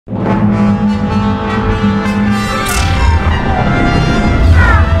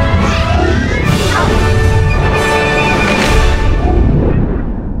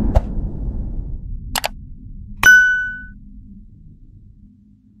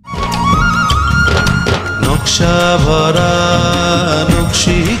নকশা ভরা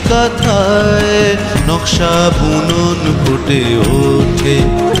নকশি কাঁথায় নকশা বুনন ফুটে ওঠে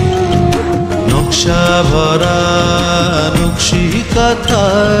নকশা ভরা নকশি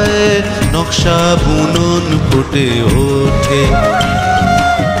কাঁথায় নকশা বুনন ফুটে ওঠে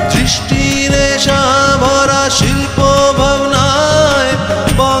দৃষ্টির নেশা ভরা শিল্প ভাবনায়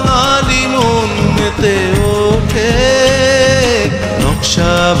বাঙালি মন মেতে ওঠে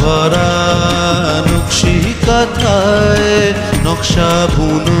নকশা ভরা নকশি কাঁথায় নকশা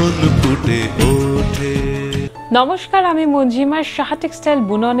বুনন ফুটে ওঠে। নমস্কার, আমি মঞ্জিমার সাহা টেক্সটাইল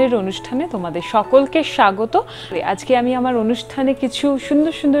বুননের অনুষ্ঠানে তোমাদের সকলকে স্বাগত। আজকে আমি আমার অনুষ্ঠানে কিছু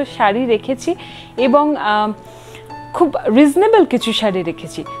সুন্দর সুন্দর শাড়ি রেখেছি এবং খুব রিজনেবল কিছু শাড়ি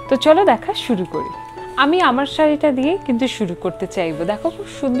রেখেছি। তো চলো দেখা শুরু করি। আমি আমার শাড়িটা দিয়ে কিন্তু শুরু করতে চাইবো। দেখো, খুব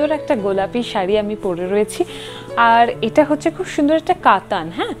সুন্দর একটা গোলাপি শাড়ি আমি পরে রয়েছি, আর এটা হচ্ছে খুব সুন্দর একটা কাতান।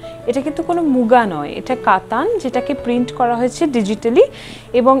 হ্যাঁ, এটা কিন্তু কোনো মুগা নয়, এটা কাতান, যেটাকে প্রিন্ট করা হয়েছে ডিজিটালি।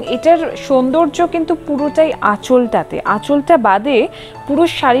 এবং এটার সৌন্দর্য কিন্তু পুরোটাই আঁচলটাতে, আঁচলটা বাদে পুরো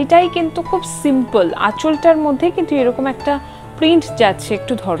শাড়িটাই কিন্তু খুব সিম্পল। আঁচলটার মধ্যে কিন্তু এরকম একটা প্রিন্ট যাচ্ছে।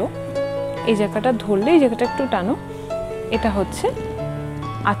 একটু ধরো, এই জায়গাটা ধরলে, এই জায়গাটা একটু টানো, এটা হচ্ছে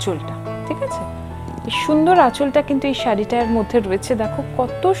আঁচলটা। ঠিক আছে, এই সুন্দর আঁচলটা কিন্তু এই শাড়িটার মধ্যে রয়েছে। দেখো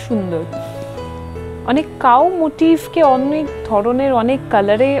কত সুন্দর, অনেক কাউ মোটিভকে অনেক ধরনের, অনেক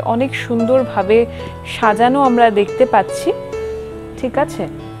কালারে, অনেক সুন্দরভাবে সাজানো আমরা দেখতে পাচ্ছি। ঠিক আছে,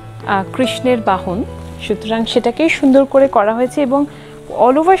 কৃষ্ণের বাহন, সুতরাং সেটাকেই সুন্দর করে করা হয়েছে। এবং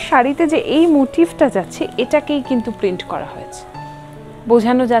অল ওভার শাড়িতে যে এই মোটিভটা যাচ্ছে, এটাকেই কিন্তু প্রিন্ট করা হয়েছে।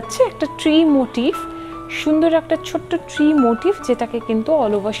 বোঝানো যাচ্ছে একটা ট্রি মোটিভ, সুন্দর একটা ছোট্ট ট্রি মোটিভ, যেটাকে কিন্তু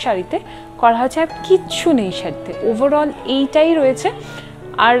অল ওভার শাড়িতে করা হয়েছে। আর কিচ্ছু নেই শাড়িতে, ওভারঅল এইটাই রয়েছে।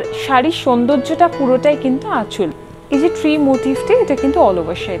 আর শাড়ির সৌন্দর্যটা পুরোটাই কিন্তু আঁচল। এই যে ট্রি মোটিভটি, এটা কিন্তু অল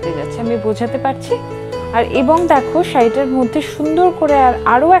ওভার শাড়িতে যাচ্ছে, আমি বোঝাতে পারছি। আর এবং দেখো শাড়িটার মধ্যে সুন্দর করে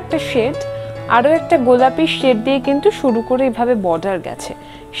আরও একটা শেড, আরও একটা গোলাপি শেড দিয়ে কিন্তু শুরু করে এভাবে বর্ডার গেছে।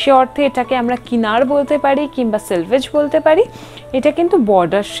 সে অর্থে এটাকে আমরা কিনার বলতে পারি কিংবা সেলভেজ বলতে পারি, এটা কিন্তু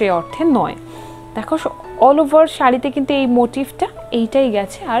বর্ডার সে অর্থে নয়। দেখো অল ওভার শাড়িতে কিন্তু এই মোটিভটা এইটাই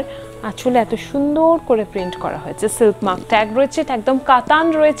গেছে, আর আঁচলে এত সুন্দর করে প্রিন্ট করা হয়েছে। সিল্ক মার্ক ট্যাগ রয়েছে, এটা একদম কাতান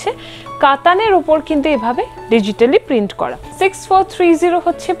রয়েছে। কাতানের উপর কিন্তু এভাবে ডিজিটালি প্রিন্ট করা। 6430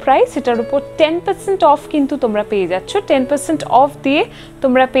 হচ্ছে প্রাইস। এটার উপর 10% অফ কিন্তু তোমরা পেয়ে যাচ্ছ। 10% অফ দিয়ে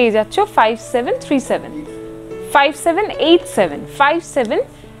তোমরা পেয়ে যাচ্ছ 5737 5787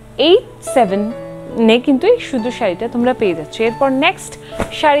 5787 নে কিন্তু এই শুধু শাড়িটা তোমরা পেয়ে যাচ্ছ। এরপর নেক্সট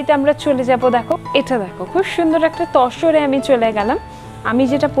শাড়িতে আমরা চলে যাব। দেখো এটা, দেখো খুব সুন্দর একটা তসরে আমি চলে গেলাম। আমি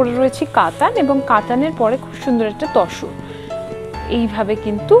যেটা পরে রয়েছি কাতান, এবং কাতানের পরে খুব সুন্দর একটা তসর। এইভাবে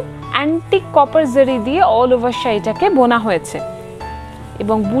কিন্তু অ্যান্টিক কপার জারি দিয়ে অল ওভার শাড়িটাকে বোনা হয়েছে।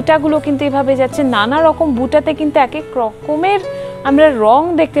 এবং বুটাগুলো কিন্তু এইভাবে যাচ্ছে, নানা রকম বুটাতে কিন্তু এক এক রকমের আমরা রং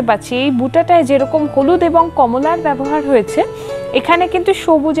দেখতে পাচ্ছি। এই বুটাটায় যেরকম হলুদ এবং কমলার ব্যবহার হয়েছে, এখানে কিন্তু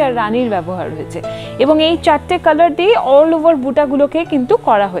সবুজ আর রানীর ব্যবহার হয়েছে। এবং এই চারটে কালার দিয়ে অল ওভার বুটাগুলোকে কিন্তু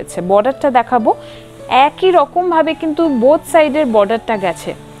করা হয়েছে। বর্ডারটা দেখাবো, একই রকমভাবে কিন্তু বোথ সাইডের বর্ডারটা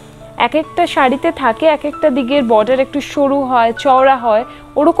গেছে। এক একটা শাড়িতে থাকে এক একটা দিকের বর্ডার একটু সরু হয়, চওড়া হয়,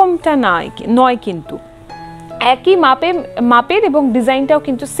 ওরকমটা নয় কিন্তু একই মাপের এবং ডিজাইনটাও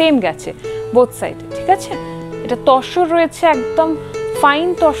কিন্তু সেম গেছে বোথ সাইডে। ঠিক আছে, এটা তসর রয়েছে, একদম ফাইন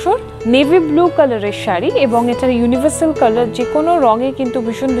তসর, নেভি ব্লু কালারের শাড়ি, এবং এটার ইউনিভার্সাল কালার, যে কোনো রঙে কিন্তু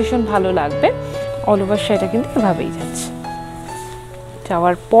ভীষণ ভীষণ ভালো লাগবে। অল ওভার শাড়িটা কিন্তু এভাবেই যাচ্ছে।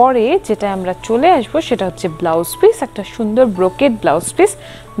 যাওয়ার পরে যেটা আমরা চলে আসবো সেটা হচ্ছে ব্লাউজ পিস, একটা সুন্দর ব্রোকেড ব্লাউজ পিস।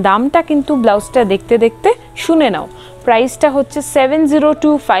 দামটা কিন্তু ব্লাউজটা দেখতে দেখতে শুনে নাও। প্রাইসটা হচ্ছে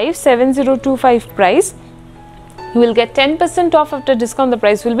 7025 price. You will get 10% off after discount. The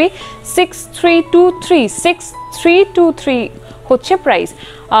price will be 6323 হচ্ছে প্রাইস।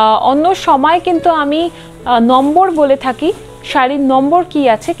 অন্য সময় কিন্তু আমি নম্বর বলে থাকি, শাড়ির নম্বর কি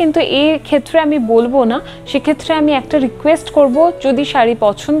আছে, কিন্তু এই ক্ষেত্রে আমি বলবো না। সেক্ষেত্রে আমি একটা রিকোয়েস্ট করব, যদি শাড়ি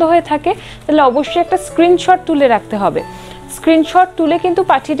পছন্দ হয়ে থাকে তাহলে অবশ্যই একটা স্ক্রিনশট তুলে রাখতে হবে। স্ক্রিনশট তুলে কিন্তু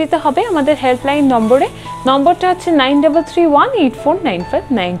পাঠিয়ে দিতে হবে আমাদের হেল্পলাইন নম্বরে। নম্বরটা হচ্ছে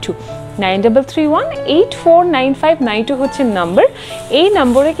 9331849592 9331849592 হচ্ছে নাম্বার। এই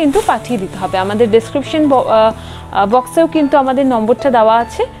নম্বরে কিন্তু পাঠিয়ে দিতে হবে। আমাদের ডেসক্রিপশন বক্সেও কিন্তু আমাদের নম্বরটা দেওয়া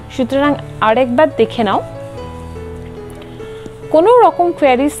আছে, সুতরাং আরেকবার দেখে নাও। কোনো রকম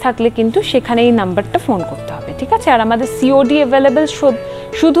কোয়ারিজ থাকলে কিন্তু সেখানে এই নাম্বারটা ফোন করতে হবে। ঠিক আছে, আর আমাদের সিওডি অ্যাভেলেবেল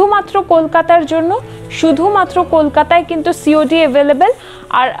শুধুমাত্র কলকাতার জন্য, শুধুমাত্র কলকাতায় কিন্তু সিওডি অ্যাভেলেবেল।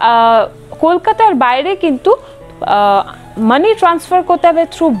 আর কলকাতার বাইরে কিন্তু মানি ট্রান্সফার করতে হবে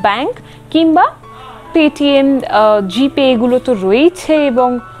থ্রু ব্যাংক কিংবা পেটিএম, জিপে, এগুলো তো রয়েছে, এবং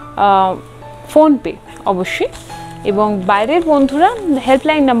ফোনপে, অবশ্যই। এবং বাইরের বন্ধুরা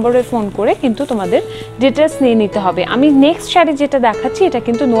হেল্পলাইন নম্বরে ফোন করে কিন্তু তোমাদের ডিটেলস নিয়ে নিতে হবে। আমি নেক্সট শাড়ি যেটা দেখাচ্ছি এটা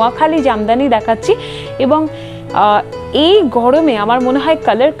কিন্তু নোয়াখালী জামদানি দেখাচ্ছি, এবং এই গরমে আমার মনে হয়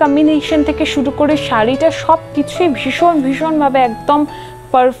কালার কম্বিনেশন থেকে শুরু করে শাড়িটা সব কিছুই ভীষণভাবে একদম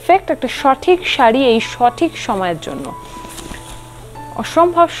পারফেক্ট একটা সঠিক শাড়ি এই সঠিক সময়ের জন্য।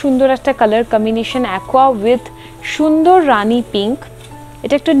 অসম্ভব সুন্দর একটা কালার কম্বিনেশন, অ্যাকোয়া উইথ সুন্দর রানী পিঙ্ক।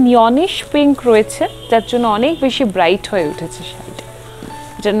 এটা একটা নিয়নিশ পিঙ্ক রয়েছে, যার জন্য অনেক বেশি ব্রাইট হয়ে উঠেছে শাড়িটা।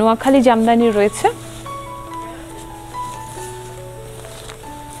 এটা নোয়াখালী জামদানি রয়েছে।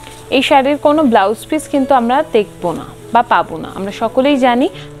 এই শাড়ির কোনো ব্লাউজ পিস কিন্তু আমরা দেখবো না বা পাবো না। আমরা সকলেই জানি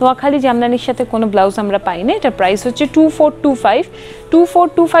নোয়াখালী জামদানির সাথে কোনো ব্লাউজ আমরা পাই না। এটা প্রাইস হচ্ছে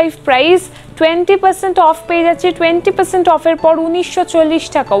 2425 প্রাইস। 20% অফ পেয়ে যাচ্ছে। 20% অফের পর 1940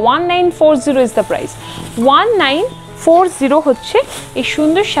 টাকা। 1940 ইজ দ্য প্রাইস। 1940 হচ্ছে এই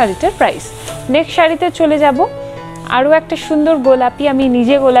সুন্দর শাড়িটার প্রাইস। নেক্সট শাড়িতে চলে যাব। আরও একটা সুন্দর গোলাপি, আমি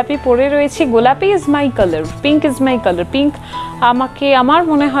নিজে গোলাপি পরে রয়েছি। গোলাপি is my colour, pink is my colour. Pink আমার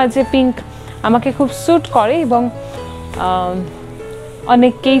মনে হয় যে পিঙ্ক আমাকে খুব স্যুট করে এবং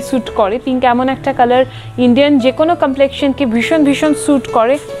অনেককেই স্যুট করে। পিঙ্ক এমন একটা কালার ইন্ডিয়ান যে কোনো কমপ্লেক্সনকে ভীষণ স্যুট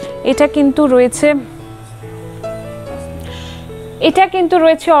করে। এটা কিন্তু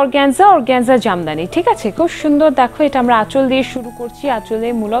রয়েছে অর্গ্যানজা জামদানি, ঠিক আছে? খুব সুন্দর। দেখো, এটা আমরা আঁচল দিয়ে শুরু করছি। আঁচলে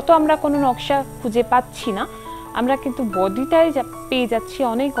মূলত আমরা কোনো নকশা খুঁজে পাচ্ছি না, আমরা কিন্তু বডিটাই পেয়ে যাচ্ছি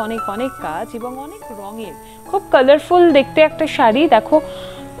অনেক কাজ এবং অনেক রঙের। খুব কালারফুল দেখতে একটা শাড়ি। দেখো,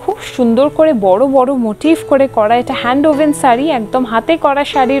 খুব সুন্দর করে বড় মোটিভ করে করা। এটা হ্যান্ড ওভেন শাড়ি, একদম হাতে করা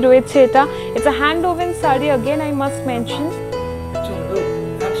শাড়ি রয়েছে। এটা hand woven sari, again I must mention,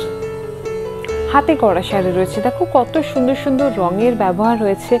 হাতে করা শাড়ি রয়েছে। দেখো কত সুন্দর রঙের ব্যবহার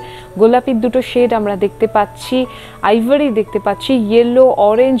হয়েছে। গোলাপির দুটো শেড আমরা দেখতে পাচ্ছি, আইভরি দেখতে পাচ্ছি, ইয়েলো,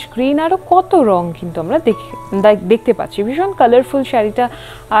 অরেঞ্জ, গ্রিন, আরও কত রং কিন্তু আমরা দেখতে পাচ্ছি। ভীষণ কালারফুল শাড়িটা।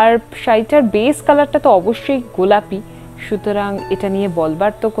 আর শাড়িটার বেস কালারটা তো অবশ্যই গোলাপি, সুতরাং এটা নিয়ে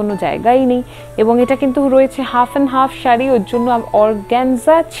বলবার তো কোনো জায়গাই নেই। এবং এটা কিন্তু রয়েছে হাফ অ্যান্ড হাফ শাড়ি, ওর জন্য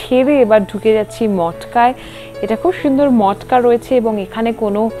অর্গ্যানজা ছেড়ে এবার ঢুকে যাচ্ছি মটকায়। এটা খুব সুন্দর মটকা রয়েছে এবং এখানে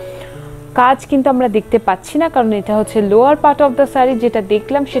কোনো কাজ কিন্তু আমরা দেখতে পাচ্ছি না, কারণ এটা হচ্ছে lower part of the sari. যেটা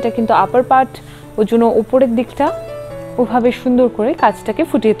দেখলাম সেটা কিন্তু আপার পার্ট, ওর জন্য উপরের দিকটা ওভাবে সুন্দর করে কাজটাকে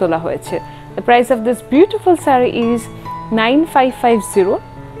ফুটিয়ে তোলা হয়েছে। The price of this beautiful sari is 9550।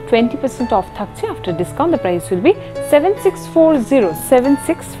 20% of থাকছে after discount. The price will be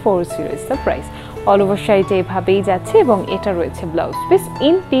 7640 is the price. All over শাড়িটা এভাবেই যাচ্ছে এবং এটা রয়েছে blouse piece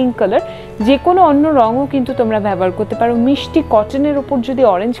in pink colour. যে কোনো অন্য রঙও কিন্তু তোমরা ব্যবহার করতে পারো। মিষ্টি কটনের ওপর যদি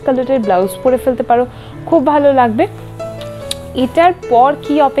অরেঞ্জ কালারের ব্লাউজ পরে ফেলতে পারো, খুব ভালো লাগবে। এটার পর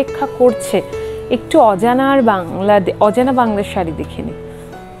কি অপেক্ষা করছে, একটু অজানা বাংলার শাড়ি দেখে নিই।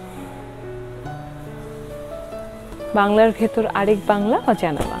 বাংলার ভেতর আরেক বাংলা,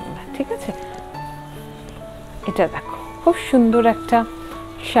 অজানা বাংলা, ঠিক আছে? এটা দেখো, খুব সুন্দর একটা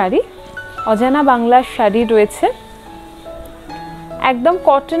শাড়ি, অজানা বাংলার শাড়ি রয়েছে। একদম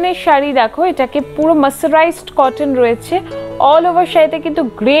কটনের শাড়ি। দেখো, এটাকে পুরো মার্সারাইজড কটন রয়েছে। অল ওভার শাড়িতে কিন্তু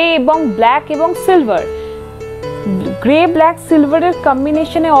গ্রে এবং ব্ল্যাক এবং সিলভার, গ্রে ব্ল্যাক সিলভারের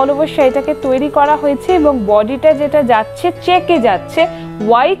কম্বিনেশনে অল ওভার শাড়িটাকে তৈরি করা হয়েছে। এবং বডিটা যেটা যাচ্ছে চেকে যাচ্ছে,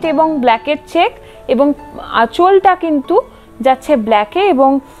 হোয়াইট এবং ব্ল্যাকের চেক, এবং আঁচলটা কিন্তু যাচ্ছে ব্ল্যাকে এবং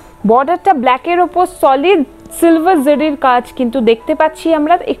বর্ডারটা ব্ল্যাকের ওপর সলিড সিলভার জরির কাজ কিন্তু দেখতে পাচ্ছি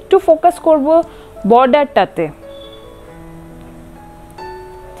আমরা। একটু ফোকাস করব বর্ডারটাতে,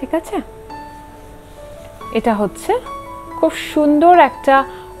 ঠিক আছে? এটা হচ্ছে খুব সুন্দর একটা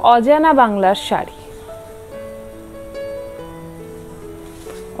অজানা বাংলার শাড়ি।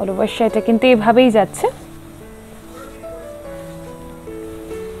 অল ওভার শাড়িটা কিন্তু এভাবেই যাচ্ছে।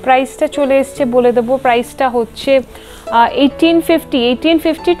 প্রাইসটা চলে এসছে, বলে দেবো। প্রাইসটা হচ্ছে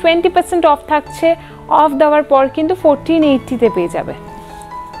 1850। 20% অফ থাকছে। অফ দেওয়ার পর কিন্তু 1480-তে পেয়ে যাবে।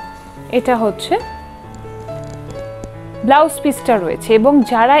 এটা হচ্ছে ব্লাউজ পিসটা রয়েছে। এবং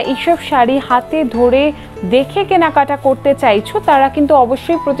যারা এইসব শাড়ি হাতে ধরে দেখে কেনাকাটা করতে চাইছো, তারা কিন্তু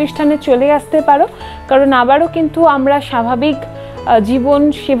অবশ্যই প্রতিষ্ঠানে চলে আসতে পারো, কারণ আবারও কিন্তু আমরা স্বাভাবিক জীবন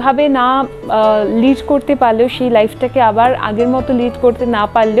সেভাবে না লিড করতে পারলেও, সেই লাইফটাকে আবার আগের মতো লিড করতে না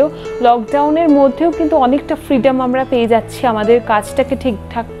পারলেও, লকডাউনের মধ্যেও কিন্তু অনেকটা ফ্রিডম আমরা পেয়ে যাচ্ছি আমাদের কাজটাকে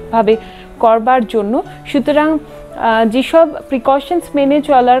ঠিকঠাকভাবে করবার জন্য। সুতরাং যেসব প্রিকশনস মেনে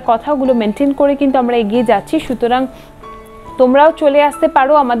চলার কথাগুলো মেনটেন করে কিন্তু আমরা এগিয়ে যাচ্ছি। সুতরাং তোমরাও চলে আসতে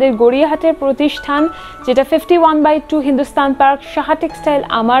পারো আমাদের গড়িয়াহাটের প্রতিষ্ঠান, যেটা 51/2 হিন্দুস্তান পার্ক, সাহা টেক্সটাইল,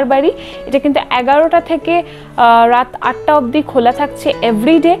 আমার বাড়ি। এটা কিন্তু 11টা থেকে রাত 8টা অবধি খোলা থাকছে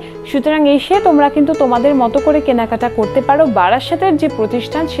এভরিডে। সুতরাং এসে তোমরা কিন্তু তোমাদের মতো করে কেনাকাটা করতে পারো। বারাসাতের যে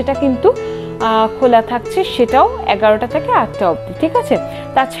প্রতিষ্ঠান সেটা কিন্তু খোলা থাকছে, সেটাও 11টা থেকে 8টা অবধি, ঠিক আছে।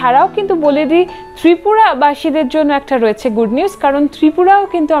 তাছাড়াও কিন্তু বলে দিই ত্রিপুরাবাসীদের জন্য একটা রয়েছে গুড নিউজ, কারণ ত্রিপুরাও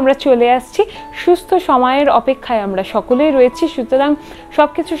কিন্তু আমরা চলে আসছি, সুস্থ সময়ের অপেক্ষায় আমরা সকলেই রয়েছি। সুতরাং সব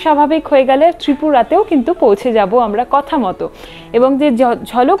কিছু স্বাভাবিক হয়ে গেলে ত্রিপুরাতেও কিন্তু পৌঁছে যাব আমরা কথা মতো। এবং যে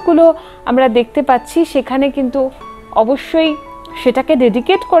ঝলকগুলো আমরা দেখতে পাচ্ছি সেখানে কিন্তু অবশ্যই সেটাকে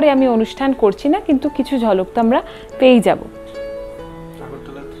ডেডিকেট করে আমি অনুষ্ঠান করছি না, কিন্তু কিছু ঝলক তো আমরা পেয়েই যাব।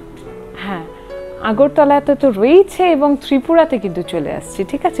 হ্যাঁ, আগরতলাতে তো রয়েছে এবং ত্রিপুরাতে কিন্তু চলে আসছি,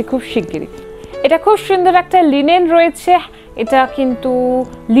 ঠিক আছে, খুব শিগগিরই। এটা খুব সুন্দর একটা লিনেন রয়েছে, এটা কিন্তু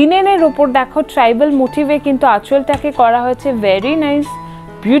লিনেনের ওপর দেখো ট্রাইবাল মোটিভে কিন্তু আঁচলটাকে করা হয়েছে, ভেরি নাইস,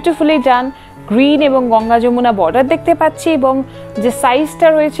 বিউটিফুলি ডান। গ্রিন এবং গঙ্গা যমুনা বর্ডার দেখতে পাচ্ছি, এবং যে সাইজটা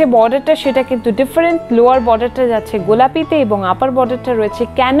রয়েছে বর্ডারটা সেটা কিন্তু ডিফারেন্ট। লোয়ার বর্ডারটা যাচ্ছে গোলাপিতে এবং আপার বর্ডারটা রয়েছে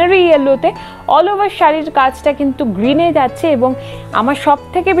ক্যানারি ইয়েলোতে। অল ওভার শাড়ির কাজটা কিন্তু গ্রিনে যাচ্ছে, এবং আমার সব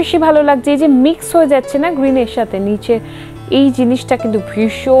থেকে বেশি ভালো লাগছে এই যে মিক্স হয়ে যাচ্ছে না গ্রিনের সাথে নিচে, এই জিনিসটা কিন্তু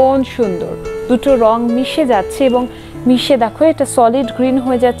ভীষণ সুন্দর। দুটো রং মিশে যাচ্ছে এবং মিশে দেখো এটা সলিড গ্রিন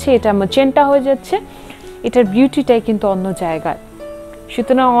হয়ে যাচ্ছে, এটা ম্যাজেন্টা হয়ে যাচ্ছে, এটার বিউটিটাই কিন্তু অন্য জায়গায়।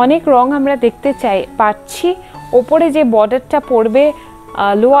 সুতরাং অনেক রং আমরা দেখতে পাচ্ছি। ওপরে যে বর্ডারটা পড়বে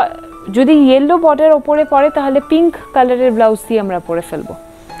লোয়ার, যদি ইয়েলো বর্ডার ওপরে পড়ে তাহলে পিঙ্ক কালারের ব্লাউজ দিয়ে আমরা পরে ফেলবো।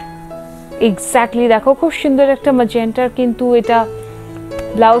 এক্স্যাক্টলি দেখো খুব সুন্দর একটা ম্যাজেন্টার কিন্তু এটা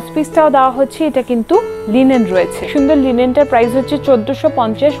ব্লাউজ পিসটাও দেওয়া হচ্ছে, এটা কিন্তু লিনেন রয়েছে। সুন্দর লিনেনটার প্রাইস হচ্ছে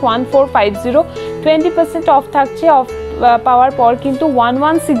 1450, 1450, 20% অফ থাকছে। অফ পাওয়ার পর কিন্তু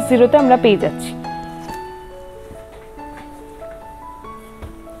 1160-তে আমরা পেয়ে যাচ্ছি,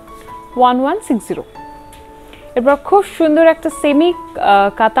 1160। এরপর খুব সুন্দর একটা সেমি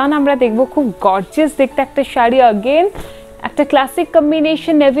কাতান আমরা দেখবো, খুব গর্জিয়াস দেখতে একটা শাড়ি, अगेन একটা classic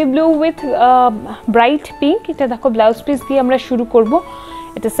combination navy blue with bright pink. এটা দেখো ব্লাউজ পিস দিয়ে আমরা শুরু করব।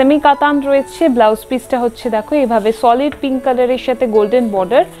 এটা সেমি কাতান রয়েছে, ব্লাউজ পিসটা হচ্ছে দেখো এভাবে সলিড পিঙ্ক কালারের সাথে গোল্ডেন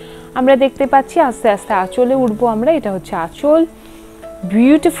বর্ডার আমরা দেখতে পাচ্ছি। আস্তে আস্তে আঁচলে উঠবো আমরা, এটা হচ্ছে আঁচল,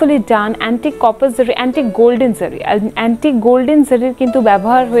 বিউটিফুলি ডান। অ্যান্টিক কপার জারি, অ্যান্টিক গোল্ডেন জারি, অ্যান্টিক গোল্ডেন জারির কিন্তু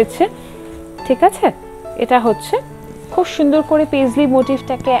ব্যবহার হয়েছে, ঠিক আছে। এটা হচ্ছে খুব সুন্দর করে পেজলি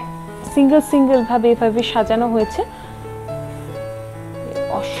মোটিভটাকে সিঙ্গেল ভাবে এভাবে সাজানো হয়েছে,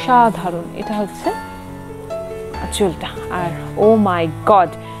 অসাধারণ। এটা হচ্ছে আঁচলটা, আর ও মাই গড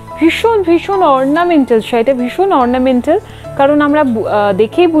ভীষণ অর্নামেন্টাল শাড়িটা, ভীষণ অর্নামেন্টাল। কারণ আমরা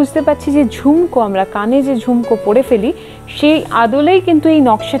দেখেই বুঝতে পারছি যে ঝুমকো, আমরা কানে যে ঝুমকো পরে ফেলি সেই আদলেই কিন্তু এই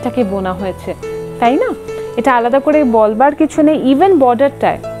নকশাটাকে বোনা হয়েছে, তাই না? এটা আলাদা করে বলবার কিছু নেই। ইভেন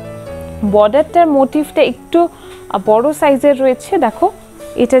বর্ডারটার মোটিভটা একটু বড় সাইজের রয়েছে, দেখো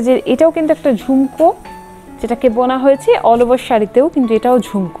এটাও কিন্তু একটা ঝুমকো যেটাকে বোনা হয়েছে। অল ওভার শাড়িতেও কিন্তু এটাও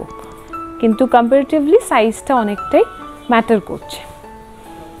ঝুমকো, কিন্তু কম্পারেটিভলি সাইজটা অনেকটাই ম্যাটার করছে।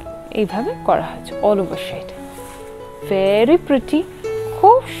 এইভাবে করা হয়েছে অল ওভার শাড়িটা, ভেরি প্রিটি,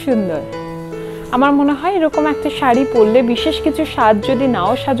 খুব সুন্দর। আমার মনে হয় এরকম একটা শাড়ি পরলে বিশেষ কিছু সাজ যদি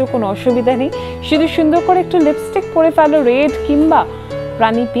নাও সাজো কোনো অসুবিধা নেই, শুধু সুন্দর করে একটু লিপস্টিক পরে ফেলো রেড কিংবা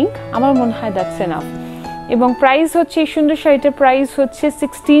রানি পিঙ্ক, আমার মনে হয় দ্যাটস এনাফ। এবং প্রাইস হচ্ছে এই সুন্দর শাড়িটার প্রাইস হচ্ছে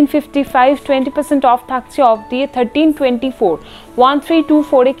 1655, 20% অফ থাকছে, অফ দিয়ে 1324,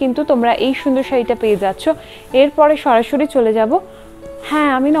 1324-এ কিন্তু তোমরা এই সুন্দর শাড়িটা পেয়ে যাচ্ছ। এরপরে সরাসরি চলে যাব, হ্যাঁ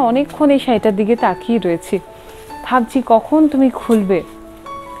আমি না অনেকক্ষণ এই শাড়িটার দিকে তাকিয়ে রয়েছি, ভাবছি কখন তুমি খুলবে।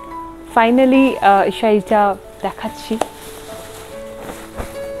 ফাইনালি এই শাড়িটা দেখাচ্ছি,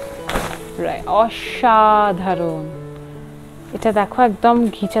 অসাধারণ। এটা দেখো একদম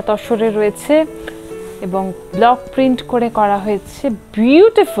ঘিচা তসরে রয়েছে এবং ব্লক প্রিন্ট করে করা হয়েছে,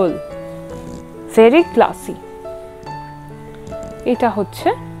 বিউটিফুল, ভেরি ক্লাসি। এটা হচ্ছে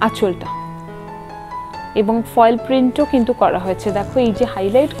আঁচলটা এবং ফয়েল প্রিন্টও কিন্তু করা হয়েছে, দেখো এই যে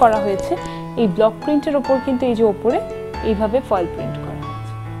হাইলাইট করা হয়েছে এই ব্লক প্রিন্টের ওপর কিন্তু এই যে ওপরে এইভাবে ফয়েল প্রিন্ট করা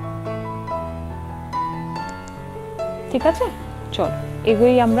হয়েছে, ঠিক আছে। চল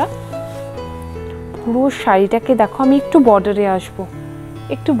এগোই আমরা। পুরো শাড়িটাকে দেখো, আমি একটু বর্ডারে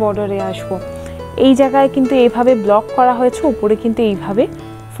আসবো, এই জায়গায় কিন্তু এইভাবে ব্লক করা হয়েছে, উপরে কিন্তু এইভাবে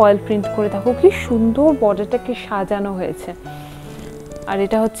ফয়েল প্রিন্ট করে দেখো কি সুন্দর বর্ডারটাকে সাজানো হয়েছে। আর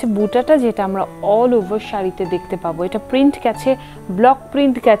এটা হচ্ছে বুটাটা, যেটা আমরা অল ওভার শাড়িতে দেখতে পাবো। এটা প্রিন্ট গেছে, ব্লক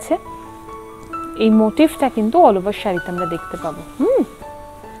প্রিন্ট গেছে, এই মোটিভটা কিন্তু অল ওভার শাড়িতে আমরা দেখতে পাবো।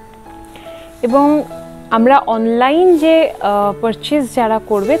 এবং আমরা অনলাইন যে পারচেজ যারা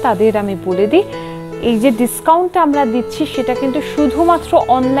করবে তাদের আমি বলে দিই, এই যে ডিসকাউন্টটা আমরা দিচ্ছি সেটা কিন্তু শুধুমাত্র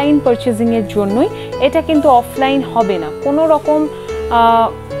অনলাইন পারচেজিংয়ের জন্যই, এটা কিন্তু অফলাইন হবে না। কোনো রকম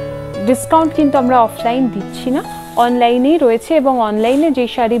ডিসকাউন্ট কিন্তু আমরা অফলাইন দিচ্ছি না, অনলাইনেই রয়েছে। এবং অনলাইনে যে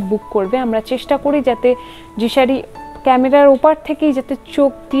শাড়ি বুক করবে আমরা চেষ্টা করি যাতে যে শাড়ি ক্যামেরার ওপার থেকেই যাতে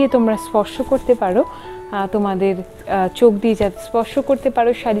চোখ দিয়ে তোমরা স্পর্শ করতে পারো, তোমাদের চোখ দিয়ে যাতে স্পর্শ করতে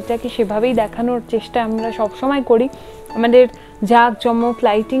পারো শাড়িটাকে, সেভাবেই দেখানোর চেষ্টা আমরা সবসময় করি। আমাদের জাঁকজমক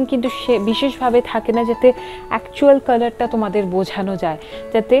লাইটিং কিন্তু সে বিশেষভাবে থাকে না, যাতে অ্যাকচুয়াল কালারটা তোমাদের বোঝানো যায়,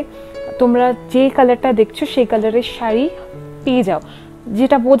 যাতে তোমরা যে কালারটা দেখছো সেই কালারের শাড়ি পেয়ে যাও।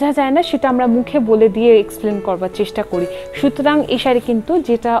 যেটা বোঝা যায় না সেটা আমরা মুখে বলে দিয়ে এক্সপ্লেন করবার চেষ্টা করি। সুতরাং এই শাড়ি কিন্তু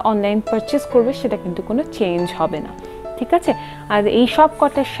যেটা অনলাইন পারচেস করবে সেটা কিন্তু কোনো চেঞ্জ হবে না, ঠিক আছে? আর এই সব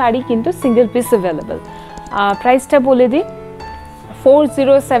কটা শাড়ি কিন্তু সিঙ্গেল পিস অ্যাভেলেবেল। প্রাইসটা বলে দিই,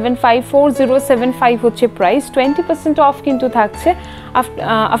 4075 হচ্ছে প্রাইস। 20% অফ কিন্তু থাকছে।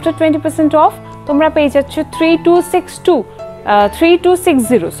 আফটার 20% অফ তোমরা পেয়ে যাচ্ছ 3260,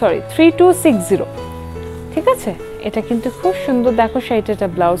 ঠিক আছে? এটা কিন্তু খুব সুন্দর, দেখো শাড়িটা, এটা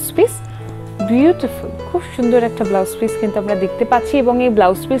ব্লাউজ পিস, বিউটিফুল, খুব সুন্দর একটা ব্লাউজ পিস কিন্তু আমরা দেখতে পাচ্ছি। এবং এই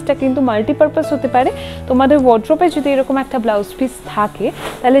ব্লাউজ পিসটা কিন্তু মাল্টিপারপাস হতে পারে। তোমাদের ওয়ার্ড্রোবে যদি এরকম একটা ব্লাউজ পিস থাকে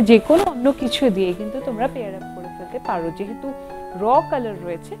তাহলে যে কোনো অন্য কিছু দিয়ে কিন্তু তোমরা পেয়ার আপ করে ফেলতে পারো, যেহেতু র কালার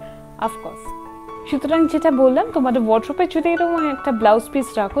রয়েছে অফকোর্স। সুতরাং যেটা বললাম, তোমাদের ওয়ার্ড্রোবে যদি এরকম একটা ব্লাউজ পিস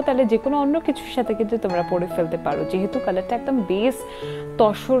রাখো তাহলে যে কোনো অন্য কিছুর সাথে কিন্তু তোমরা পরে ফেলতে পারো, যেহেতু কালারটা একদম বেস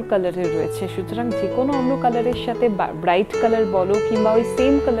তসর কালারের রয়েছে। সুতরাং যে কোনো অন্য কালারের সাথে, ব্রাইট কালার বলো কিংবা ওই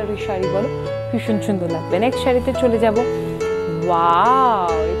সেম কালারের শাড়ি বলো, ভীষণ সুন্দর লাগবে। নেক্সট শাড়িতে চলে যাব।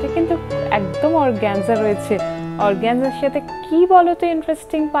 ওয়াও, এটা কিন্তু একদম অর্গ্যানজা রয়েছে। অর্গ্যানজার সাথে কি বলো তো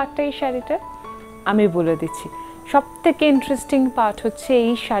ইন্টারেস্টিং পার্টটা এই শাড়িটার, আমি বলে দিচ্ছি। সবথেকে ইন্টারেস্টিং পার্ট হচ্ছে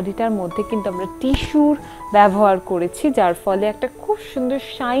এই শাড়িটার মধ্যে কিন্তু আমরা টিস্যুর ব্যবহার করেছি, যার ফলে একটা খুব সুন্দর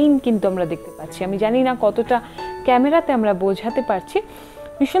শাইন কিন্তু আমরা দেখতে পাচ্ছি। আমি জানি না কতটা ক্যামেরাতে আমরা বোঝাতে পারছি।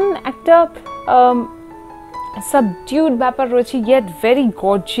 ভীষণ একটা সাবডিউড ব্যাপার রয়েছে, ইয়েট ভেরি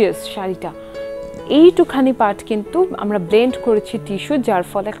গর্জিয়াস শাড়িটা। এইটুখানি পার্ট কিন্তু আমরা ব্লেন্ড করেছি টিস্যু, যার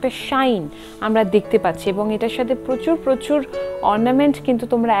ফলে একটা শাইন আমরা দেখতে পাচ্ছি। এবং এটার সাথে প্রচুর প্রচুর অর্নামেন্ট কিন্তু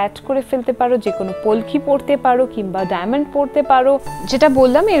তোমরা অ্যাড করে ফেলতে পারো, যে কোনো পলকি পরতে পারো কিংবা ডায়মন্ড পরতে পারো। যেটা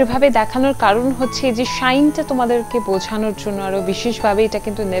বললাম এরভাবে দেখানোর কারণ হচ্ছে যে শাইনটা তোমাদেরকে বোঝানোর জন্য আরও বিশেষভাবে। এটা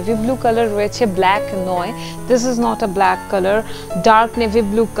কিন্তু নেভি ব্লু কালার রয়েছে, ব্ল্যাক নয়, this is not a black colour, dark navy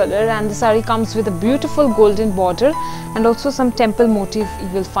blue colour, and the saree comes with a beautiful golden border and also some temple motif you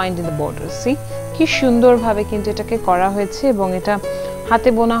will find in the border. See কি সুন্দরভাবে কিন্তু এটাকে করা হয়েছে, এবং এটা হাতে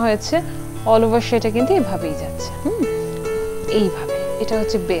বোনা হয়েছে। অল ওভার সেটা কিন্তু এইভাবেই যাচ্ছে, এইভাবে। এটা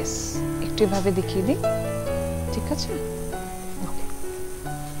হচ্ছে বেস, একটু এভাবে দেখিয়ে দিই, ঠিক আছে?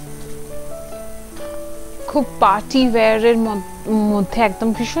 খুব পার্টি ওয়্যারের মধ্যে একদম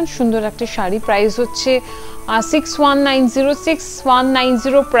ভীষণ সুন্দর একটা শাড়ি। প্রাইস হচ্ছে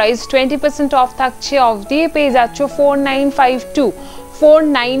 6190 প্রাইস। 20% অফ থাকছে, অফ দিয়ে পেয়ে যাচ্ছ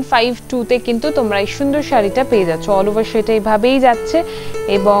 4952 কিন্তু তোমরা এই সুন্দর শাড়িটা পেয়ে যাচ্ছ। অল ওভার সেটা এইভাবেই যাচ্ছে,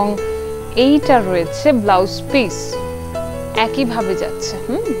 এবং এইটা রয়েছে ব্লাউজ পিস, একইভাবে যাচ্ছে।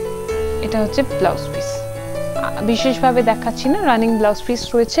 এটা হচ্ছে ব্লাউজ পিস, বিশেষভাবে দেখাচ্ছি না, রানিং ব্লাউজ পিস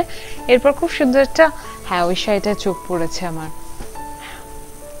রয়েছে। এরপর খুব সুন্দর একটা, হ্যাঁ ওই শাড়িটা চোখ পড়েছে আমার,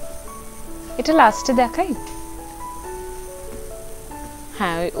 এটা লাস্টে দেখাই।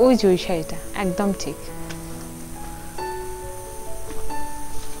 হ্যাঁ ওই যে ওই শাড়িটা, একদম ঠিক।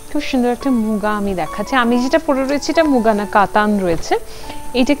 খুব সুন্দর একটা মুগা আমি দেখাচ্ছি। আমি যেটা পরে রয়েছে এটা মুগা না, কাতান রয়েছে।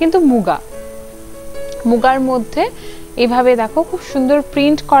 এটা কিন্তু মুগা, মুগার মধ্যে এভাবে দেখো খুব সুন্দর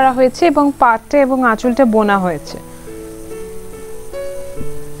প্রিন্ট করা হয়েছে, এবং পাটটা এবং আঁচলটা বোনা হয়েছে।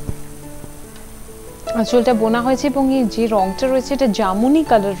 আঁচলটা বোনা হয়েছে, এবং এই যে রংটা রয়েছে এটা জামুনি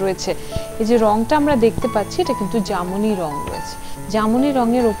কালার রয়েছে। এই যে রংটা আমরা দেখতে পাচ্ছি এটা কিন্তু জামুনি রং রয়েছে। জামুনি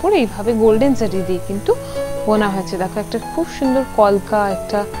রঙের ওপর এইভাবে গোল্ডেন জারি দিয়ে কিন্তু বোনা হয়েছে। দেখো একটা খুব সুন্দর কলকা,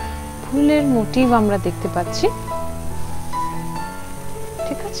 একটা ফুলের মোটিভ আমরা দেখতে পাচ্ছি,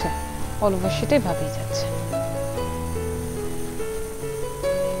 ঠিক আছে? অল ওভার সেটাই ভাবেই যাচ্ছে।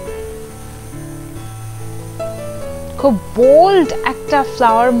 খুব বোল্ড একটা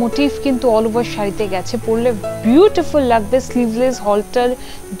ফ্লাওয়ার মোটিভ কিন্তু অল ওভার শাড়িতে গেছে, পরলে বিউটিফুল লাগবে। স্লিভলেস হলটার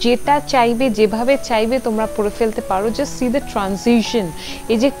যেটা চাইবে, যেভাবে চাইবে তোমরা পরে ফেলতে পারো। জাস্ট সি দ্য ট্রানজিশন,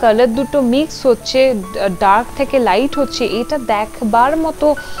 এই যে কালার দুটো মিক্স হচ্ছে, ডার্ক থেকে লাইট হচ্ছে, এটা দেখবার মতো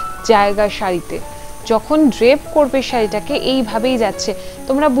জায়গা শাড়িতে। যখন ড্রেপ করবে শাড়িটাকে এইভাবেই যাচ্ছে,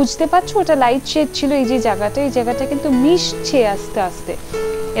 তোমরা বুঝতে পারছো ওটা লাইট শেড ছিল, এই যে জায়গাটা, এই জায়গাটা কিন্তু মিশছে আস্তে আস্তে।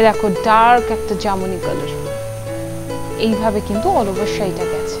 এ দেখো ডার্ক একটা জামুনি কালার, এইভাবে কিন্তু অল ওভার শাড়িটা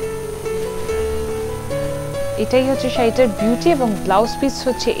গেছে। এটাই হচ্ছে শাড়িটার বিউটি, এবং ব্লাউজ পিস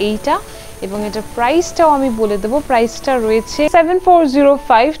হচ্ছে এইটা। এবং এটার প্রাইসটাও আমি বলে দেবো, প্রাইসটা রয়েছে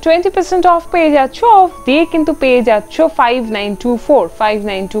 7405। 20% অফ পেয়ে যাচ্ছ, অফ দিয়ে কিন্তু পেয়ে যাচ্ছ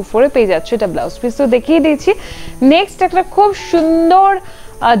 5924 এ পেয়ে যাচ্ছ। এটা ব্লাউজ পিস তো দেখিয়ে দিয়েছি। নেক্সট একটা খুব সুন্দর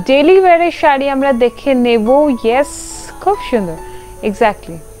ডেইলি ওয়্যারের শাড়ি আমরা দেখে নেব। ইয়েস, খুব সুন্দর,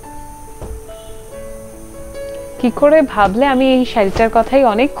 এক্স্যাক্টলি। কি করে ভাবলে, আমি এই শাড়িটার কথাই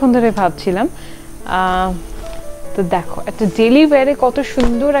অনেকক্ষণ ধরে ভাবছিলাম। তো দেখো একটা ডেইলি ওয়্যারে কত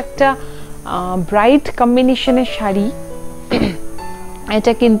সুন্দর একটা ব্রাইট কম্বিনেশনের শাড়ি।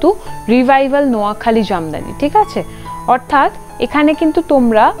 এটা কিন্তু রিভাইভাল নোয়াখালী জামদানি, ঠিক আছে? অর্থাৎ এখানে কিন্তু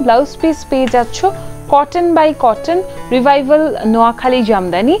তোমরা ব্লাউজ পিস পেয়ে যাচ্ছ cotton by cotton revival Noakhali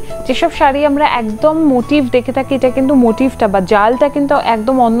Jamdani. যেসব শাড়ি আমরা একদম মোটিভ দেখে থাকি, এটা কিন্তু মোটিভটা বা জালটা কিন্তু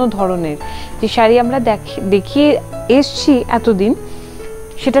একদম অন্য ধরনের। যে শাড়ি আমরা দেখিয়ে এসছি এতদিন,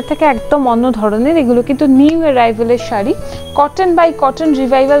 সেটা থেকে একদম অন্য ধরনের। এগুলো কিন্তু new অ্যারাইভালের sari, cotton by cotton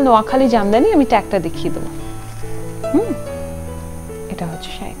revival Noakhali Jamdani. আমি ট্যাগটা দেখিয়ে দেবো। এটা হচ্ছে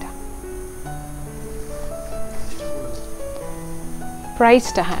শাড়িটা।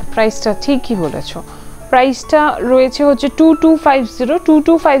 প্রাইসটা, হ্যাঁ প্রাইসটা ঠিকই বলেছো। প্রাইসটা রয়েছে হচ্ছে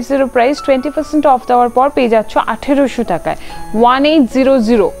 2250 প্রাইস। 20% অফ দেওয়ার পর পেয়ে যাচ্ছ 1800 টাকায়,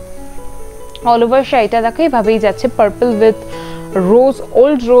 1800। অল ওভার শাড়িটা দেখো এভাবেই যাচ্ছে, purple with rose,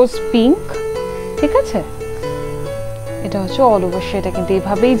 old rose pink, ঠিক আছে? এটা হচ্ছে অল ওভার শাড়িটা কিন্তু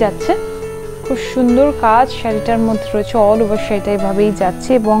এভাবেই যাচ্ছে, খুব সুন্দর কাজ শাড়িটার মধ্যে রয়েছে। অল ওভার শাড়িটা এভাবেই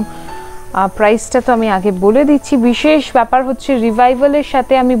যাচ্ছে এবং প্রাইসটা তো আমি আগে বলে দিচ্ছি। বিশেষ ব্যাপার হচ্ছে রিভাইভালের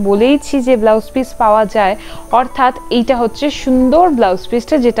সাথে আমি বলেইছি যে ব্লাউজ পিস পাওয়া যায়, অর্থাৎ এইটা হচ্ছে সুন্দর ব্লাউজ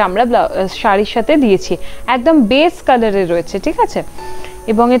পিসটা যেটা আমরা শাড়ির সাথে দিয়েছি, একদম বেস কালারে রয়েছে, ঠিক আছে?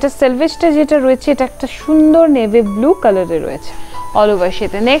 এবং এটা সেলভেজটা যেটা রয়েছে এটা একটা সুন্দর নেভি ব্লু কালারে রয়েছে অল ওভার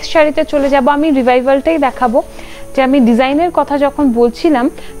শাড়িতে। নেক্সট শাড়িতে চলে যাব, আমি রিভাইভালটাই দেখাবো। যে আমি ডিজাইনের কথা যখন বলছিলাম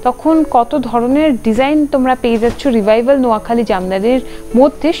তখন কত ধরনের ডিজাইন তোমরা পেয়ে যাচ্ছ রিভাইভাল নোয়াখালী জামদানির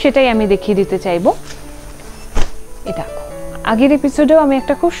মধ্যে, সেটাই আমি দেখিয়ে দিতে চাইবো। এটা আগের এপিসোডেও আমি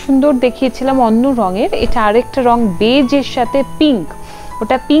একটা খুব সুন্দর দেখিয়েছিলাম অন্য রঙের, এটা আরেকটা রং বেজের সাথে পিঙ্ক,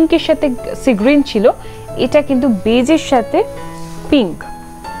 ওটা পিঙ্কের সাথে সি গ্রিন ছিল, এটা কিন্তু বেজের সাথে পিঙ্ক,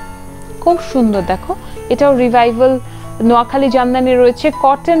 খুব সুন্দর। দেখো এটাও রিভাইভাল নোয়াখালী জামদানি রয়েছে,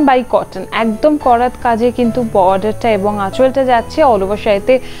 কটন বাই কটন, একদম করাত কাজে কিন্তু বর্ডারটা এবং আঁচলটা যাচ্ছে। অল ওভার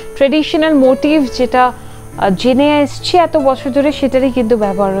শাড়িতে ট্রেডিশনাল মোটিভ যেটা জেনে আসছি এত বছর ধরে সেটারই কিন্তু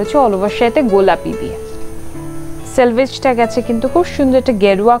ব্যবহার হয়েছে অল ওভার শাড়িতে গোলাপি দিয়ে। সেলভেজটা গেছে কিন্তু খুব সুন্দর একটা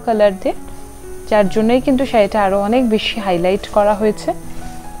গেরুয়া কালার দিয়ে, যার জন্যই কিন্তু শাড়িটা আরো অনেক বেশি হাইলাইট করা হয়েছে,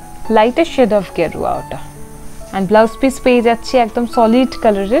 লাইটের শেড অফ গেরুয়া ওটা। অ্যান্ড ব্লাউজ পিস পেয়ে যাচ্ছি একদম সলিড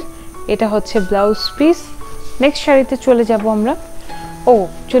কালারের, এটা হচ্ছে ব্লাউজ পিস। নেক্সট শাড়িতে চলে যাব আমরা।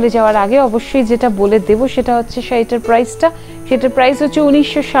 চলে যাওয়ার আগে অবশ্যই যেটা বলে দেবো সেটা হচ্ছে শাড়িটার প্রাইসটা। সেটার প্রাইস হচ্ছে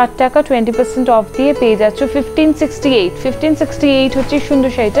 1960 টাকা, 20% অফ দিয়ে পেয়ে যাচ্ছ 1568 হচ্ছে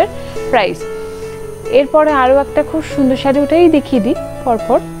সুন্দর শাড়িটার প্রাইস। এরপরে আরও একটা খুব সুন্দর শাড়ি, ওটাই দেখিয়ে দিই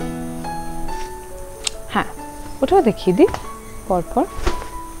পরপর। হ্যাঁ ওটাও দেখিয়ে দিই পরপর।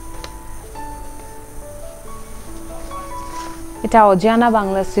 এটা অজানা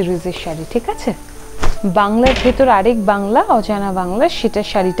বাংলা সিরিজের শাড়ি, ঠিক আছে? বাংলার ভেতর আরেক বাংলা, অজানা বাংলা, সেটা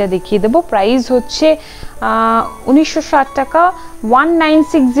শাড়িটা দেখিয়ে দেবো। প্রাইস হচ্ছে 1960 টাকা,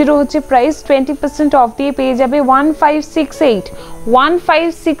 1960 হচ্ছে প্রাইস। 20% অফ দিয়ে পেয়ে যাবে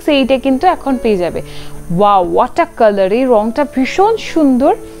 1568 কিন্তু এখন পেয়ে যাবে। Wow, what a colour! এই রংটা ভীষণ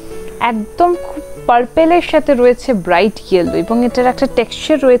সুন্দর, একদম খুব পার্পেলের সাথে রয়েছে ব্রাইট ইয়েলো, এবং এটার একটা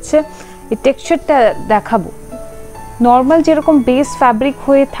টেক্সচার রয়েছে, এই টেক্সচারটা দেখাবো। নর্মাল যেরকম বেস ফ্যাব্রিক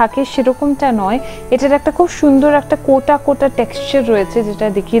হয়ে থাকে সেরকমটা নয়, এটার একটা খুব সুন্দর একটা কোটা কোটা টেক্সচার রয়েছে যেটা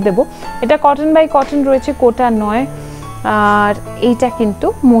দেখিয়ে দেবো। এটা কটন বাই কটন রয়েছে, কোটা নয়। আর এইটা কিন্তু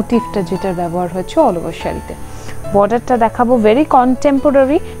মোটিভটা যেটার ব্যবহার হয়েছে অল ওভার শাড়িতে। বর্ডারটা দেখাবো, ভেরি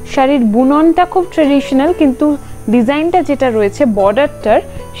কন্টেম্পোরারি। শাড়ির বুননটা খুব ট্রেডিশনাল, কিন্তু ডিজাইনটা যেটা রয়েছে বর্ডারটার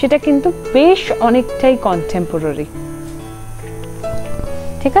সেটা কিন্তু বেশ অনেকটাই কন্টেম্পোরারি।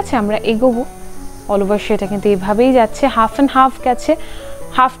 ঠিক আছে, আমরা এগোবো। অল ওভার সেটা কিন্তু এইভাবেই যাচ্ছে, হাফ অ্যান্ড হাফ গেছে,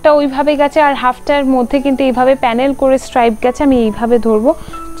 হাফটা ওইভাবে গেছে আর হাফটার মধ্যে কিন্তু এইভাবে প্যানেল করে স্ট্রাইপ গেছে। আমি এইভাবে ধরবো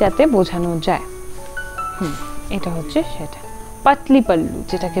যাতে বোঝানো যায়। এটা হচ্ছে সেটা পাতলি পাল্লু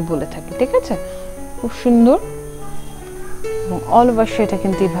যেটাকে বলে থাকি, ঠিক আছে? খুব সুন্দর, এবং অল ওভার সেটা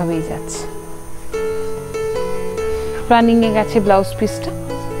কিন্তু এইভাবেই যাচ্ছে। রানিং এ গেছে ব্লাউজ পিসটা,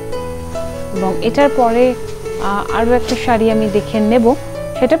 এবং এটার পরে আরো একটা শাড়ি আমি দেখে নেব।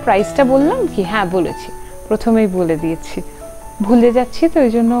 সেটা প্রাইসটা বললাম কি? হ্যাঁ বলেছি, প্রথমেই বলে দিয়েছি, ভুলে যাচ্ছি তো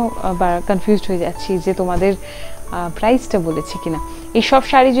ওই জন্য কনফিউজড হয়ে যাচ্ছি যে তোমাদের প্রাইসটা বলেছি কিনা। এইসব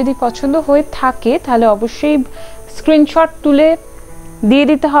শাড়ি যদি পছন্দ হয়ে থাকে তাহলে অবশ্যই স্ক্রিনশট তুলে দিয়ে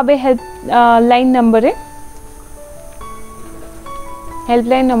দিতে হবে হেল্পলাইন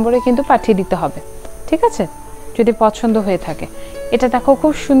নম্বরে কিন্তু পাঠিয়ে দিতে হবে, ঠিক আছে, যদি পছন্দ হয়ে থাকে। এটা দেখো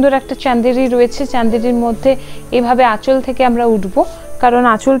খুব সুন্দর একটা চান্দেরি রয়েছে, চান্দেরির মধ্যে এভাবে আঁচল থেকে আমরা উঠবো, কারণ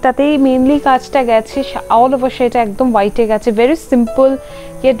আঁচলটাতেই মেইনলি কাজটা গেছে। অল ওভার সেটা একদম হোয়াইটে গেছে। Very simple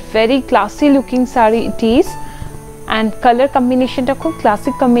yet very classy looking sari it is. And colour কম্বিনেশনটা খুব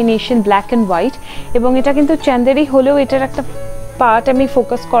classic combination, black and white. এবং এটা কিন্তু চান্দেরি হলেও এটার একটা পার্ট আমি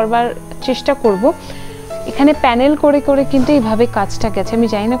ফোকাস করবার চেষ্টা করব। এখানে প্যানেল করে করে কিন্তু এইভাবে কাজটা গেছে, আমি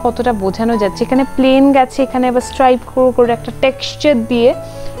জানি না কতটা বোঝানো যাচ্ছে। এখানে প্লেন গেছে, এখানে আবার স্ট্রাইপ করে করে একটা টেক্সচার দিয়ে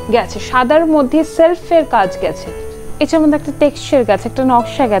গেছে, সাদার মধ্যে সেলফের কাজ গেছে, এটার মধ্যে একটা টেক্সচার গেছে, একটা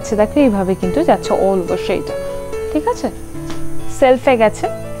নকশা গেছে। দেখো এইভাবে কিন্তু যাচ্ছে অল ওভার সেইটা, ঠিক আছে, সেলফে গেছে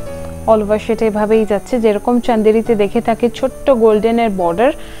অল ওভার সেটা এভাবেই যাচ্ছে। যেরকম চান্দেরিতে দেখে থাকে ছোট্ট গোল্ডেনের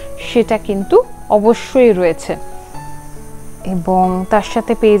বর্ডার, সেটা কিন্তু অবশ্যই রয়েছে। এবং তার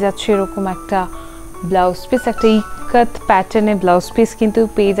সাথে পেয়ে যাচ্ছে এরকম একটা ব্লাউজ পিস, একটা ইক্কাত প্যাটার্নে ব্লাউজ পিস কিন্তু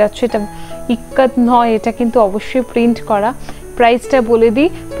পেয়ে যাচ্ছে। এটা ইক্কাত নয়, এটা কিন্তু অবশ্যই প্রিন্ট করা। প্রাইসটা বলে দিই,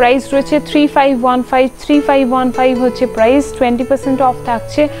 প্রাইস রয়েছে 3515। 3515 হচ্ছে প্রাইস। 20% অফ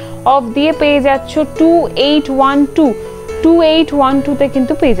থাকছে, অফ দিয়ে পেয়ে যাচ্ছ 2812। 2812তে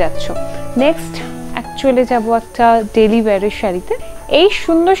কিন্তু পেয়ে যাচ্ছ। নেক্সট অ্যাকচুয়ালি যাবো একটা ডেলি ওয়্যারের শাড়িতে। এই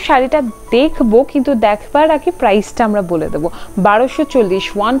সুন্দর শাড়িটা দেখবো, কিন্তু দেখবার আগে প্রাইসটা আমরা বলে দেবো। 1240,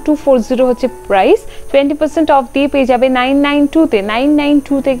 1240 হচ্ছে প্রাইস। 20% অফ দিয়ে পেয়ে যাবে 992তে।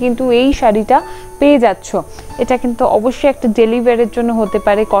 992তে কিন্তু এই শাড়িটা পেয়ে যাচ্ছ। এটা কিন্তু অবশ্যই একটা ডেলি ওয়্যারের জন্য হতে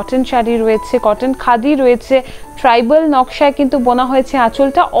পারে। কটন শাড়ি রয়েছে, কটন খাদি রয়েছে, ট্রাইবাল নকশায় কিন্তু বোনা হয়েছে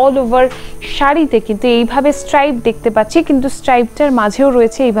আঁচলটা। অল ওভার শাড়িতে কিন্তু এইভাবে স্ট্রাইপ দেখতে পাচ্ছি, কিন্তু স্ট্রাইপটার মাঝেও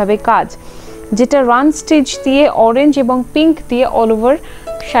রয়েছে এইভাবে কাজ, যেটা রান স্টিচ দিয়ে অরেঞ্জ এবং পিঙ্ক দিয়ে অল ওভার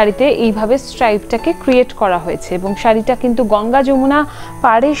শাড়িতে এইভাবে স্ট্রাইপটাকে ক্রিয়েট করা হয়েছে। এবং শাড়িটা কিন্তু গঙ্গা যমুনা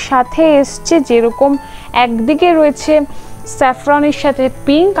পাড়ের সাথে এসছে, যেরকম একদিকে রয়েছে স্যাফরনের সাথে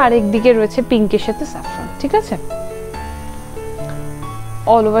পিঙ্ক, আর একদিকে রয়েছে পিঙ্কের সাথে স্যাফরন, ঠিক আছে।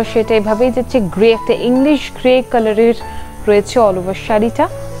 অল ওভার সেটা এভাবেই যাচ্ছে, গ্রে একটা ইংলিশ গ্রে কালারের রয়েছে অল ওভার শাড়িটা,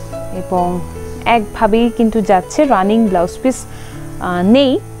 এবং একভাবেই কিন্তু যাচ্ছে। রানিং ব্লাউজ পিস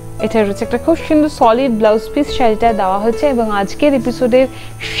নেই, এটা রয়েছে একটা খুব সুন্দর সলিড ব্লাউজ পিস শাড়িটা দেওয়া হয়েছে। এবং আজকের এপিসোডের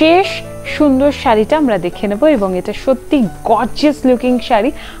শেষ সুন্দর শাড়িটা আমরা দেখে নেব, এবং এটা সত্যি গর্জিয়াস লুকিং শাড়ি।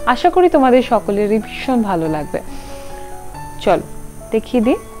 আশা করি তোমাদের সকলেরই ভীষণ ভালো লাগবে। চলো দেখিয়ে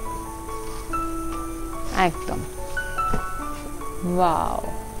দিই। একদম ওয়াও,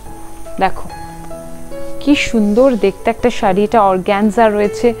 দেখো কি সুন্দর দেখতে একটা শাড়ি। এটা অর্গ্যানজা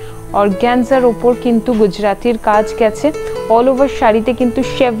রয়েছে, অর্গ্যানজার ওপর কিন্তু গুজরাটির কাজ গেছে। অল ওভার শাড়িতে কিন্তু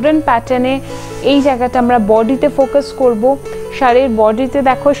শেভরন প্যাটার্নে এই জায়গাটা আমরা বডিতে ফোকাস করব। শাড়ির বডিতে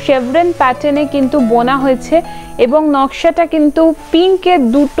দেখো শেভরন প্যাটার্নে কিন্তু বোনা হয়েছে, এবং নকশাটা কিন্তু পিঙ্কের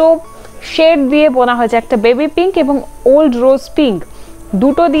দুটো শেড দিয়ে বোনা হয়েছে, একটা বেবি পিঙ্ক এবং ওল্ড রোজ পিঙ্ক,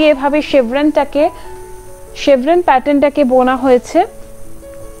 দুটো দিয়ে এভাবে শেভরন প্যাটার্নটাকে বোনা হয়েছে।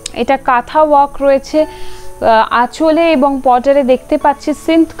 এটা কাঁথা ওয়ার্ক রয়েছে আঁচলে, এবং বর্ডারে দেখতে পাচ্ছি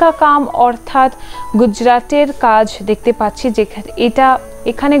সিন্ধকা কাম অর্থাৎ গুজরাটের কাজ দেখতে পাচ্ছি। যেখানে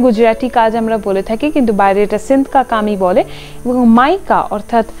এখানে গুজরাটি কাজ আমরা বলে থাকি, কিন্তু বাইরে এটা সিন্ধকা কামই বলে। এবং মাইকা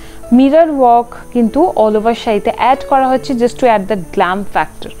অর্থাৎ মিরর ওয়ার্ক কিন্তু অল ওভার শাড়িতে অ্যাড করা হচ্ছে, just to add the glam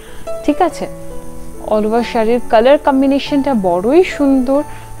factor, ঠিক আছে। অল ওভার শাড়ির কালার কম্বিনেশনটা বড়ই সুন্দর,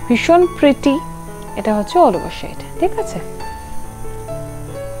 ভীষণ প্রিটি। এটা হচ্ছে অল ওভার শাড়িটা, ঠিক আছে।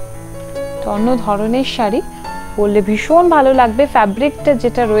 অন্য ধরনের শাড়ি পরলে ভীষণ ভালো লাগবে। ফ্যাব্রিকটা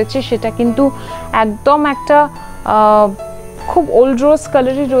যেটা রয়েছে সেটা কিন্তু একদম একটা খুব ওল্ড রোজ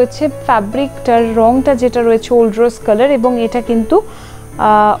কালারই রয়েছে। ফ্যাব্রিকটার রংটা যেটা রয়েছে ওল্ড রোজ কালার, এবং এটা কিন্তু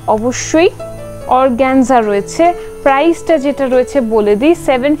অবশ্যই অর্গ্যানজা রয়েছে। প্রাইসটা যেটা রয়েছে বলে দিই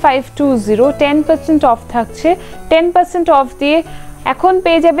 7520। 10% অফ থাকছে। 10% অফ দিয়ে এখন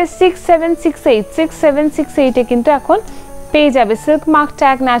পেয়ে যাবে 6768। 6768-এ কিন্তু এখন পেয়ে যাবে। সিল্ক মার্ক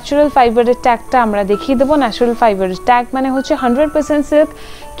ট্যাগ, ন্যাচারাল ফাইবারের ট্যাগটা আমরা দেখিয়ে দেবো। ন্যাচারাল ফাইবারের ট্যাগ মানে হচ্ছে 100% সিল্ক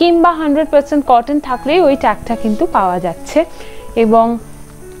কিংবা 100% কটন থাকলেই ওই ট্যাগটা কিন্তু পাওয়া যাচ্ছে। এবং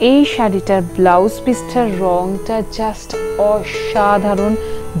এই শাড়িটার ব্লাউজ পিসটার রংটা জাস্ট অসাধারণ,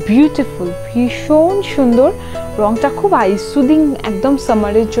 বিউটিফুল, ভীষণ সুন্দর। রংটা খুব আইসুদিং, একদম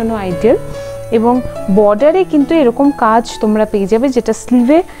সামারের জন্য আইডিয়াল। এবং বর্ডারে কিন্তু এরকম কাজ তোমরা পেয়ে যাবে, যেটা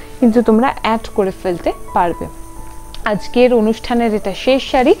স্লিভে কিন্তু তোমরা অ্যাড করে ফেলতে পারবে। আজকের অনুষ্ঠানের এটা শেষ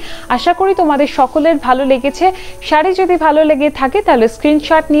শাড়ি। আশা করি তোমাদের সকলের ভালো লেগেছে। শাড়ি যদি ভালো লেগে থাকে তাহলে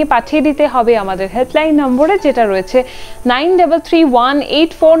স্ক্রিনশট নিয়ে পাঠিয়ে দিতে হবে আমাদের হেল্পলাইন নম্বরে, যেটা রয়েছে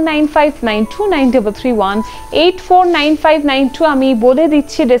 9331849592। 9331849592। আমি বলে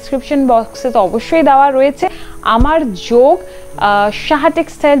দিচ্ছি, ডেসক্রিপশন বক্সে তো অবশ্যই দেওয়া রয়েছে। আমার যোগ সাহা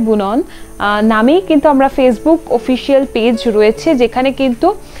টেক্সটাইল বুনন নামেই কিন্তু আমরা ফেসবুক অফিসিয়াল পেজ রয়েছে, যেখানে কিন্তু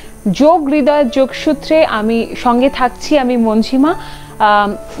যোগ হৃদয় যোগসূত্রে আমি সঙ্গে থাকছি, আমি মঞ্জিমা।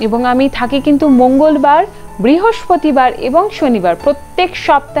 এবং আমি থাকি কিন্তু মঙ্গলবার, বৃহস্পতিবার এবং শনিবার, প্রত্যেক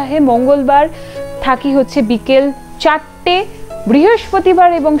সপ্তাহে মঙ্গলবার থাকি হচ্ছে বিকেল 4টে, বৃহস্পতিবার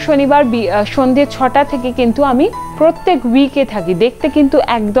এবং শনিবার সন্ধ্যে 6টা থেকে কিন্তু আমি প্রত্যেক উইকে থাকি। দেখতে কিন্তু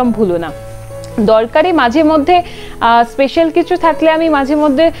একদম ভুলো না। দরকারি মাঝে মধ্যে স্পেশাল কিছু থাকলে আমি মাঝে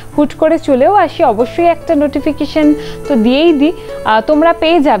মধ্যে হুট করে চলেও আসি, অবশ্যই একটা নোটিফিকেশন তো দিয়েই দিই, তোমরা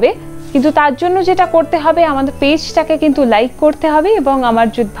পেয়ে যাবে। কিন্তু তার জন্য যেটা করতে হবে, আমাদের পেজটাকে কিন্তু লাইক করতে হবে এবং আমার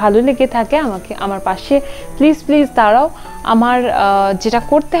যদি ভালো লেগে থাকে আমাকে আমার পাশে প্লিজ দাঁড়াও। আমার যেটা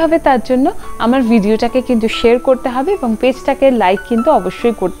করতে হবে তার জন্য আমার ভিডিওটাকে কিন্তু শেয়ার করতে হবে এবং পেজটাকে লাইক কিন্তু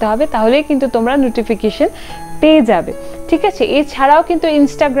অবশ্যই করতে হবে, তাহলেই কিন্তু তোমরা নোটিফিকেশন পেয়ে যাবে, ঠিক আছে? এছাড়াও কিন্তু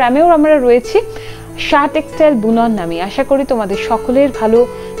ইনস্টাগ্রামেও আমরা রয়েছি সাহা টেক্সটাইল বুনন নামে। আশা করি তোমাদের সকলের ভালো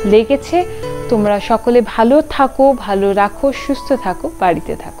লেগেছে। তোমরা সকলে ভালো থাকো, ভালো রাখো, সুস্থ থাকো,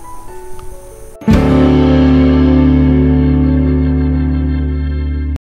 বাড়িতে থাকো।